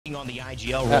On the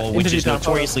IGL role, which is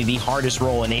notoriously the hardest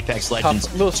role in Apex Legends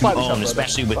to own,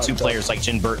 especially with two players like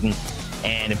Jin Burton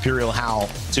and Imperial Howl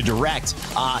to direct.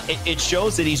 It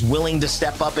shows that he's willing to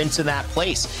step up into that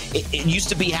place. It used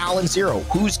to be Howl and Zer0.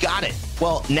 Who's got it?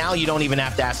 Well, now you don't even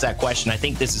have to ask that question. I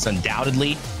think this is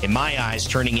undoubtedly, in my eyes,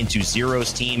 turning into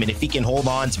Zer0's team. And if he can hold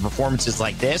on to performances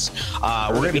like this,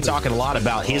 we're going to be talking a lot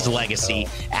about his legacy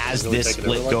as this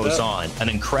split goes on. An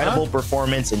incredible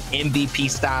performance, an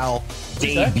MVP-style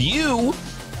debut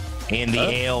in the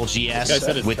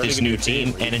ALGS with this new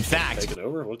team. And in fact,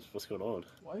 what's going on?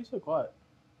 Why are you so quiet?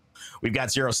 We've got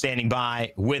Zer0 standing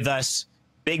by with us.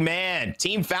 Big man,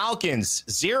 Team Falcons,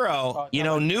 Zer0, you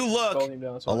know, new look,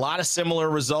 a lot of similar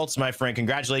results, my friend.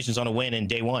 Congratulations on a win in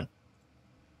day one.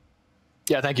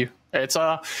 Yeah, thank you. It's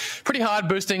pretty hard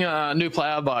boosting a new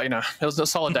player, but, you know, it was a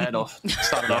solid day to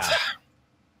start it off.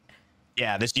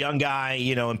 Yeah, this young guy,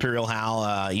 you know, Imperial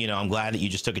Howl, you know, I'm glad that you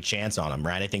just took a chance on him,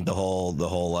 right? I think the whole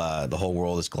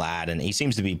world is glad, and he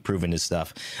seems to be proving his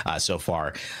stuff so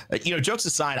far. You know, jokes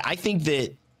aside, I think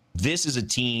that this is a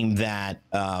team that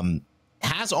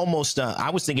has almost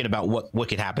I was thinking about what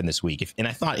could happen this week, and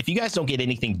I thought if you guys don't get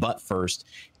anything but first,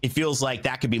 it feels like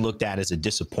that could be looked at as a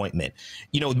disappointment.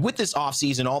 You know, with this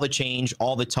offseason, all the change,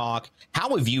 all the talk,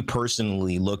 how have you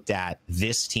personally looked at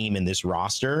this team and this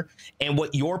roster and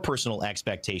what your personal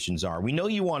expectations are? We know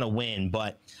you want to win,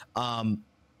 but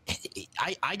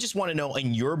I just want to know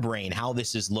in your brain how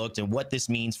this has looked and what this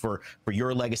means for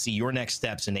your legacy, your next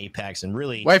steps in Apex, and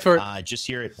really wait for it. Just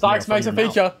hear it. Sykes makes a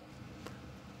feature.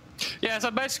 Yeah, so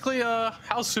basically,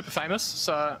 Hal's super famous,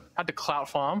 so had to clout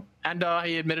farm, and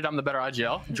he admitted I'm the better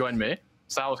IGL, joined me,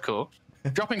 so that was cool.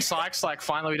 Dropping Sykes, like,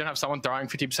 finally we don't have someone throwing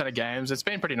 50% of games, it's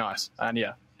been pretty nice, and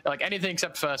yeah, like, anything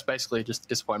except first, basically, just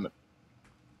disappointment.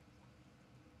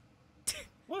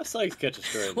 Well, Sykes catch a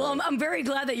stray. Well, I'm very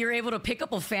glad that you're able to pick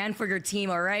up a fan for your team,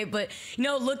 all right? But, you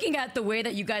know, looking at the way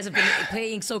that you guys have been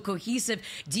playing so cohesive,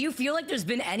 do you feel like there's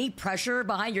been any pressure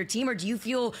behind your team, or do you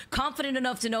feel confident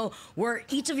enough to know where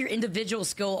each of your individual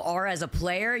skill are as a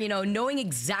player? You know, knowing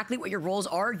exactly what your roles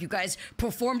are, you guys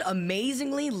performed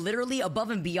amazingly, literally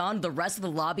above and beyond the rest of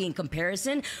the lobby in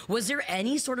comparison. Was there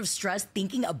any sort of stress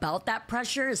thinking about that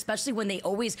pressure, especially when they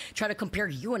always try to compare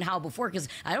you and Hal before? Because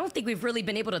I don't think we've really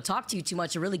been able to talk to you too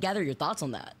much to really gather your thoughts on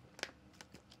that.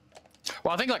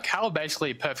 Well, I think like Hal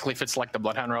basically perfectly fits like the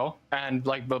Bloodhound role, and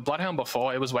like the Bloodhound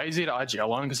before, it was way easier to IGL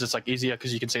on because it's like easier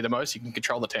because you can see the most, you can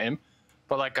control the team.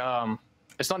 But like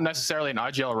it's not necessarily an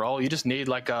IGL role. You just need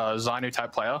like a Zer0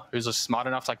 type player who's just smart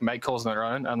enough to like make calls on their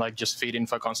own and like just feed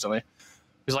info constantly.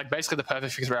 He's like basically the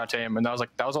perfect fix for our team, and that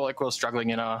was all like we were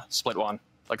struggling in a split one.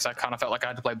 Like so I kind of felt like I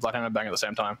had to play Bloodhound and Bang at the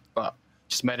same time, but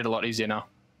just made it a lot easier now.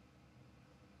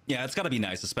 Yeah, it's got to be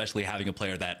nice, especially having a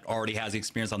player that already has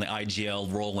experience on the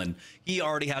IGL role, and he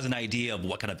already has an idea of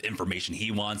what kind of information he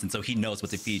wants, and so he knows what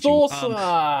to feed you.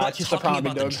 But talking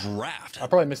about the draft, I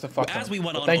probably missed the fuck. As we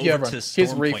went on over to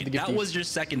Stormpoint, that was your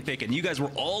second pick, and you guys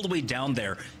were all the way down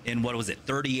there in, what was it,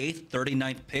 38th,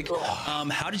 39th pick?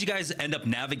 How did you guys end up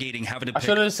navigating having to pick? I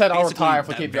should have said I'll retire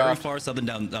for keep very far southern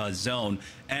down zone,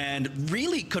 and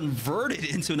really converted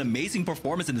into an amazing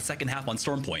performance in the second half on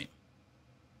Stormpoint?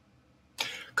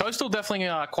 Coastal definitely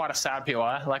quite a sad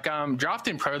POI. Like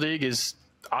drafting Pro League is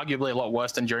arguably a lot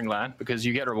worse than during LAN because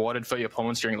you get rewarded for your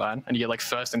performance during LAN and you get like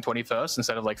 1st and 21st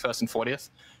instead of like 1st and 40th.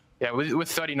 Yeah, with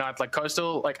 39th, like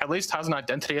Coastal like at least has an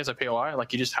identity as a POI.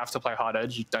 Like you just have to play hard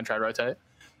edge, you don't try to rotate.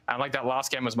 And like that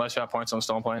last game was most of our points on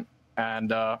Stormpoint.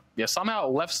 And yeah,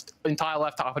 somehow entire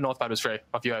left to upper north pad was free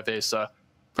off UAV. So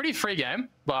pretty free game,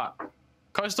 but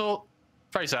Coastal,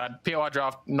 very sad. POI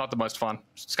draft, not the most fun.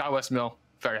 Skywest Mill,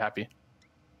 very happy.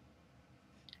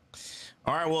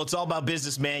 All right, well, it's all about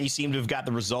business, man. You seem to have got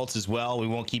the results as well. We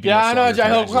won't keep you. Yeah, I know,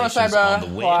 Jai. What can I say, bro? On the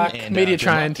win, like, and, media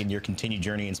trained in your continued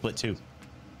journey in Split 2.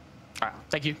 All right,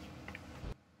 thank you.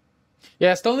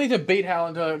 Yeah, still need to beat Hal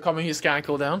into coming his scan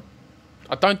cooldown.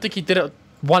 I don't think he did it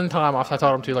one time after I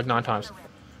told him to, like 9 times.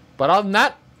 But other than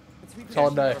that,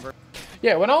 solid day.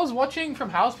 Yeah, when I was watching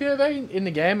from Hal's POV in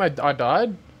the game, I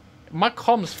died. My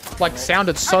comms like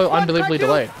sounded so unbelievably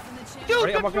delayed.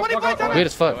 Weird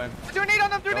as fuck. Do a nade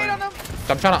on them, do a nade on them.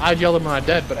 I'm trying to IGL them when I'm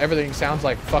dead, but everything sounds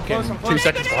like fucking 2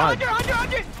 seconds behind.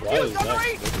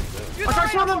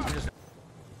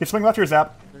 You swing left your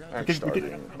zap.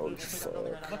 Holy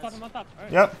fuck.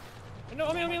 Yep. No,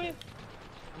 I'm in.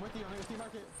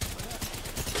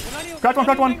 Crack one,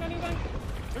 crack one. There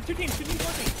are 2 teams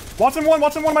working. Watson one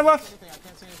on my left.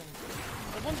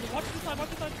 Watch this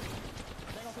side.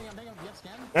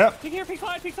 Yep. Peek here, peek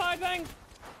side, bang.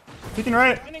 Peeking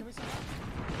right.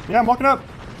 Yeah, I'm walking up.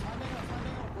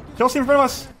 Kill team in front of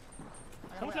us.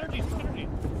 How much energy?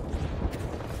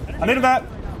 I needed that.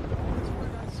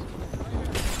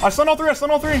 I stunned all three. I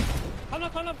stunned all three. Come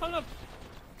up, come up, come up.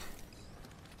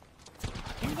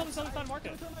 You can come to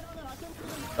market.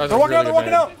 They're walking out. They're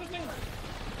walking out.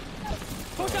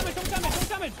 So much damage, so much damage, so much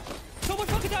damage. So much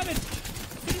fucking damage.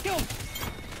 Get killed.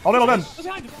 All dead, all dead. What's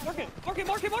behind? Market, market,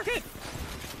 market, market.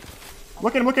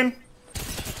 Looking, looking.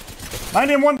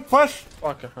 90 and 1. Flash.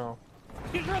 Fucking hell.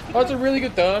 Oh, it's a really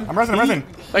good turn. I'm resing, I'm resing.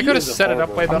 They could have set it up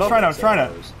way better. I was trying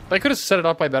to. They could have set it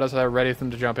up way better so they were ready for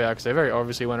them to jump out, because they very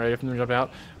obviously weren't ready for them to jump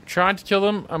out. Trying to kill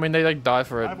them, I mean, they like die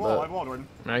for it, I but wall, Jordan.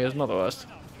 I guess not the worst.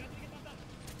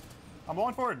 I'm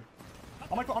walling forward.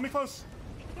 I'm close.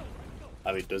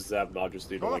 I mean, does Zap not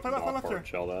just need to like knock left or here.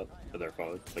 shell that? And they're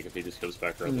fine. Like if he just goes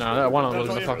back around. No, that one of them was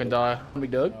gonna fucking die.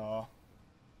 Big Doug.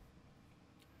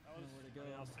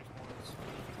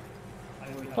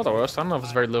 Not the worst. I don't know if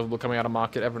it's very livable coming out of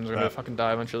market. Everyone's gonna fucking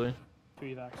die eventually.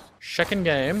 Second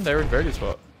game, they're in a very good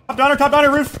spot. Top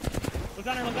downer, roof. Look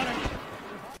down here, look down here.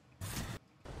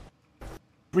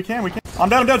 We can. I'm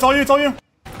dead, it's all you,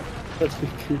 That's the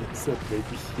dude that said maybe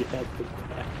he had the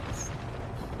pass.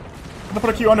 I'm gonna put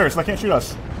a Q under it so they can't shoot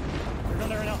us. They're down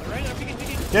there right now. They're right there,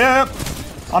 peeking. Yeah.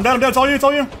 I'm dead, it's all you,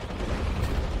 Don't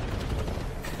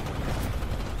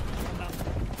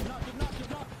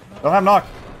have knock.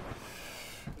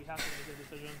 We have to make a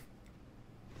decision.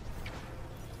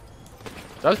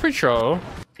 That was pretty troll.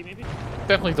 Maybe?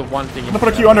 Definitely the one thing. I'm gonna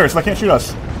put a Q under it so they can't shoot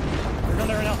us. They're down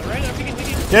there right now. They're right there,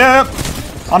 peeking. Yeah.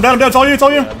 I'm dead, it's all you.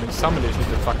 Yeah, I mean, somebody needs to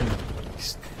fucking.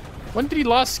 When did he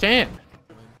last scan?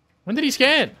 When did he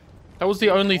scan? That was the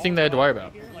only thing they had to worry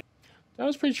about. That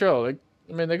was pretty chill. Like,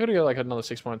 I mean, they could have got like another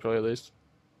 6 points probably at least.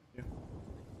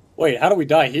 Wait, how do we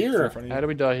die here? How do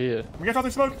we die here? We got out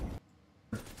the smoke.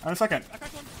 In a second.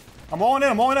 I'm walling in.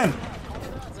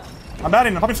 I'm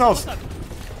batting. I'm popping cells.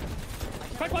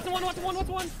 Crack, what's the one?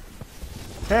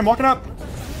 Okay, I'm walking up.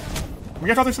 We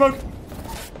got out the smoke.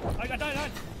 I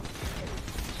died.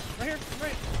 Right here,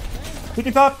 right.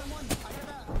 Peeking top.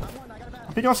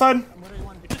 I'm peeking outside.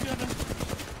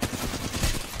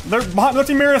 They're behind. Let's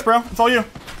mirror us, bro. It's all you.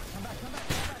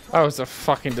 That was a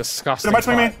fucking disgusting. They might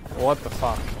swing me. What the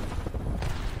fuck?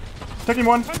 Taking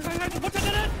one.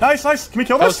 Nice. Can we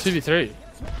kill That this? was 2v3.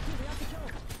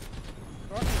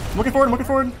 Looking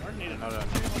forward.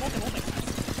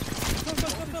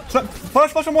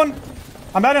 Flash on one.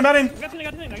 I'm batting. I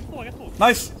got full.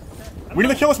 Nice. We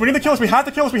need to kill this. We have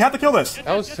to kill this.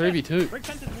 That was 3v2. Break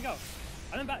fences and we go.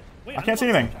 And then back. Wait, I can't see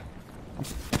anything.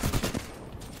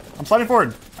 I'm sliding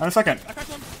forward. In a second. I cracked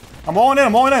one. I'm walling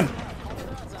in.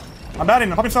 I'm batting.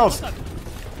 I'm popping cells.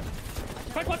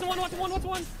 Crack, what's the one?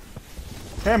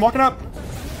 Okay, I'm walking up.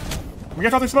 We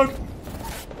got out the smoke.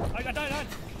 I died.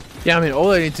 Yeah, I mean, all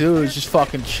they need to do is just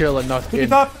fucking chill and not Peeking in.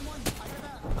 top.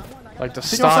 Like, the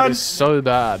start is so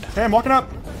bad. Okay, I'm walking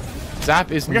up.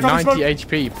 Zap is 90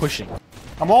 HP pushing.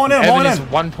 I'm walling in. Evan is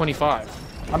 125.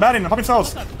 I'm batting. I'm popping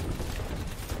cells.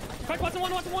 Crack, what's the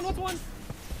one?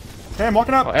 Okay, I'm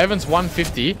walking up. Oh, Evan's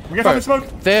 150. We got out the smoke.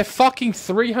 They're fucking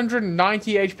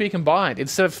 390 HP combined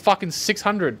instead of fucking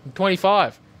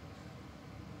 625.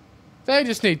 They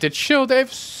just need to chill.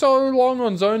 They've so long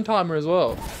on zone timer as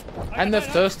well. And they've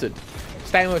thirsted.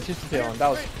 Staying with electricity on. That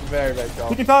was very, very cool.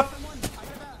 Peeking top.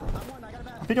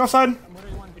 I'm peeking outside.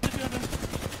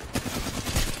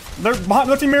 They're behind.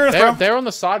 Let's mirror us, bro. They're on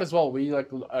the side as well. We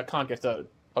like can't get third,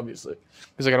 obviously,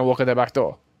 because they're gonna walk in their back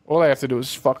door. All they have to do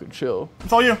is fucking chill.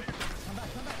 It's all you.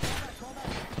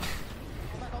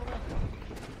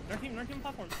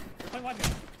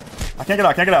 I can't get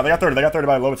out. They got 30. They got 30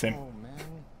 by a low team.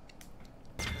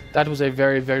 That was a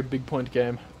very, very big point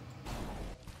game.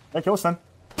 Hey, kill us then.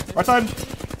 Right side.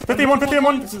 51.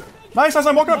 Nice.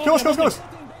 I'm walking up. Kill us. Kill this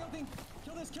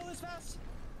fast.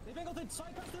 They bingled it.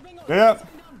 Yeah.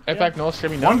 Head back north,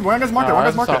 streaming now. One guy's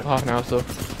market. Half an hour still.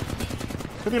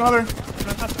 50 another.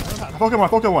 Full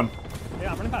kill one.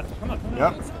 Yeah, I'm running past. Come on.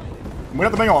 Yep. We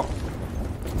got the bingo.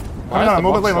 Why is I'm the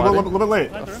a little bit box late. A little bit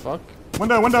late. The fuck?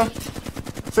 Window.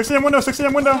 60 AM window.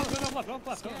 Go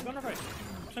left.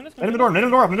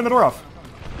 Nating the door off.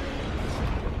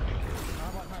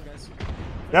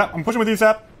 Yeah, I'm pushing with you,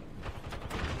 Sap.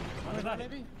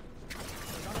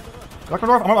 Lock the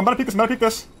door. I'm about to peek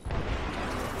this.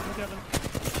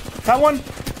 Cat one.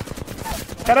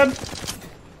 Cat head.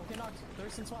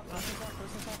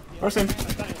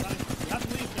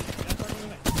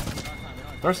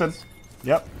 Thurston.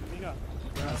 Yep.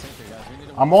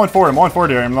 I'm walling forward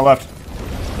here. I'm on the left.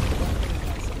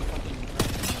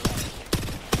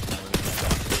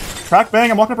 Crack,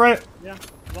 bang. I'm walking up right. Yeah.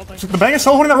 Well played. The bang is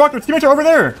so holding that rock. Their teammates are over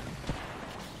there.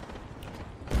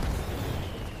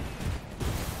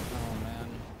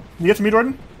 You get to me,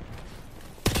 Jordan?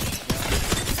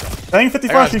 Dang, 50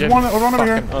 flash. He's one over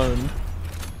here. Owned.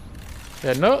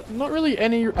 Yeah, not really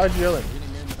any IGLing.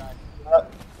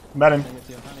 I'm batting.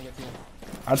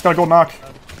 I just got a gold knock.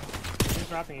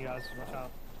 He's wrapping you guys. Watch out.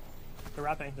 They're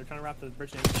wrapping. They're trying to wrap the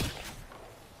bridge team.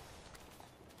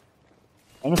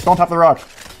 And just don't tap the rock.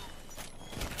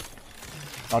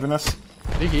 Dodging this.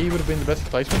 I think he would have been the best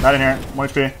placement. Not in here. 1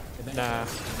 HP. Nah.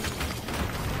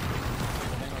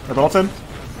 Got the ulted.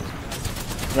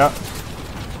 Yeah.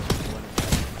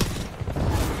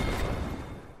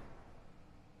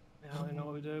 I don't know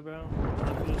what we do, bro. I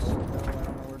don't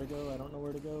know where to go. I don't know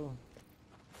where to go.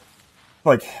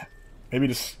 Like, maybe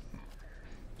just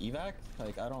evac?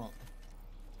 Like, I don't.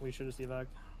 We should just evac.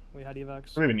 We had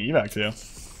evacs. we have an evac too.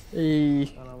 I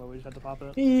don't know, but we just had to pop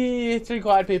it. It's too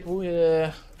quiet, people.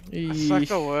 Yeah. It's like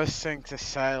the worst thing to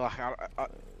say. Like,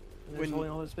 When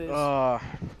holding all his space. I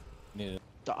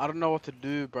don't know what to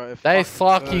do, bro. They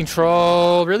fucking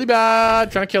troll really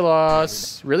bad, trying to kill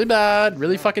us. Really bad,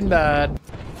 really fucking bad.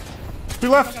 2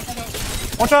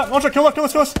 left. One shot, kill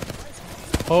us.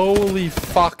 Holy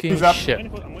fucking shit.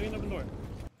 I'm waiting open door.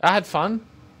 I had fun.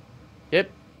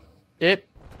 Yep. 2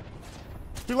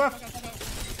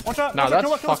 left. One shot. No, that's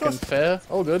kill fucking us. fair.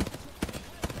 All good.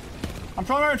 I'm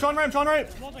trying right.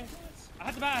 I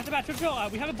had the bat. Chill.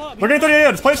 We have a ball. We're getting 30.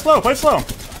 Yeah, just play it slow.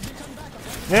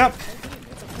 Yep.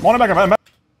 I'm on it back.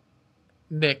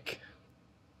 Nick.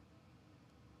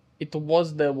 It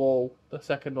was their wall, the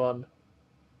second one.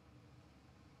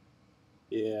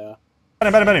 Yeah.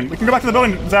 Betting. We can go back to the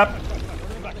building, Zap.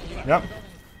 Yep.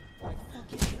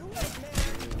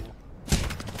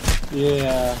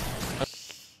 Yeah.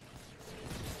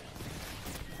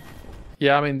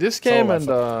 Yeah, I mean, this game and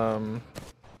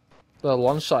the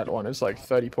launch site one is like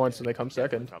 30 points and they come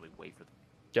second.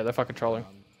 Yeah, they're fucking trolling.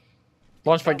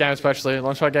 Launch fight game especially.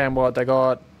 Launch fight game, what? They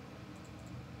got...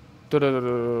 They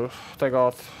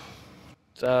got...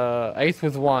 8th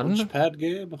with 1. Launchpad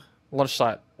game? Launch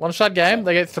site. Launch site game,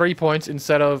 they get 3 points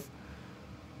instead of...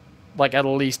 like, at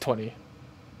least 20.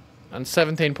 And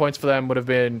 17 points for them would have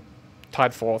been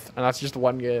tied 4th. And that's just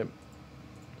one game.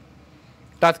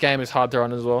 That game is hard to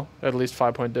run as well. At least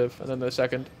 5-point div. And then they're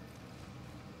second.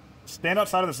 Stand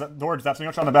outside of this door, Zap, so you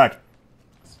don't shot in the back. Can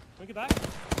we get back?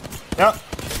 Yep.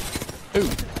 Ooh.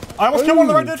 I almost killed one in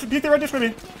the right ditch. Beat the right ditch,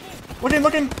 maybe.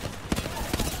 Looking.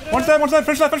 One's dead.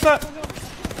 Finish that.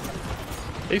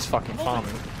 He's fucking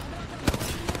farming.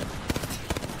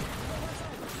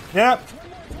 Yeah.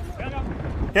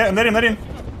 Yeah, I'm letting.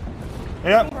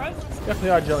 Yeah. Definitely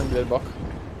are gelling the dead block.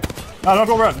 No, don't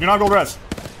go res. Do not go res.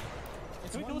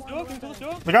 Can we kill this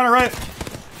duo? They got it right.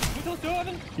 Can we kill this duo,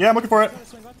 Evan? Yeah, I'm looking for it.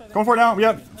 Going for it now.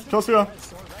 Yep. Kill this duo.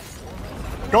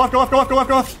 Go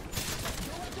left.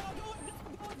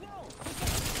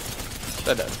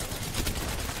 They're dead.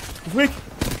 He's weak.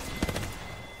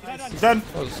 He's dead.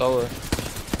 That was a solo. Yeah,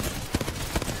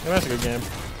 that's a good game.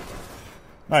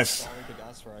 Nice.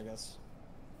 I guess.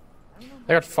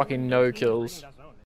 They got fucking no kills.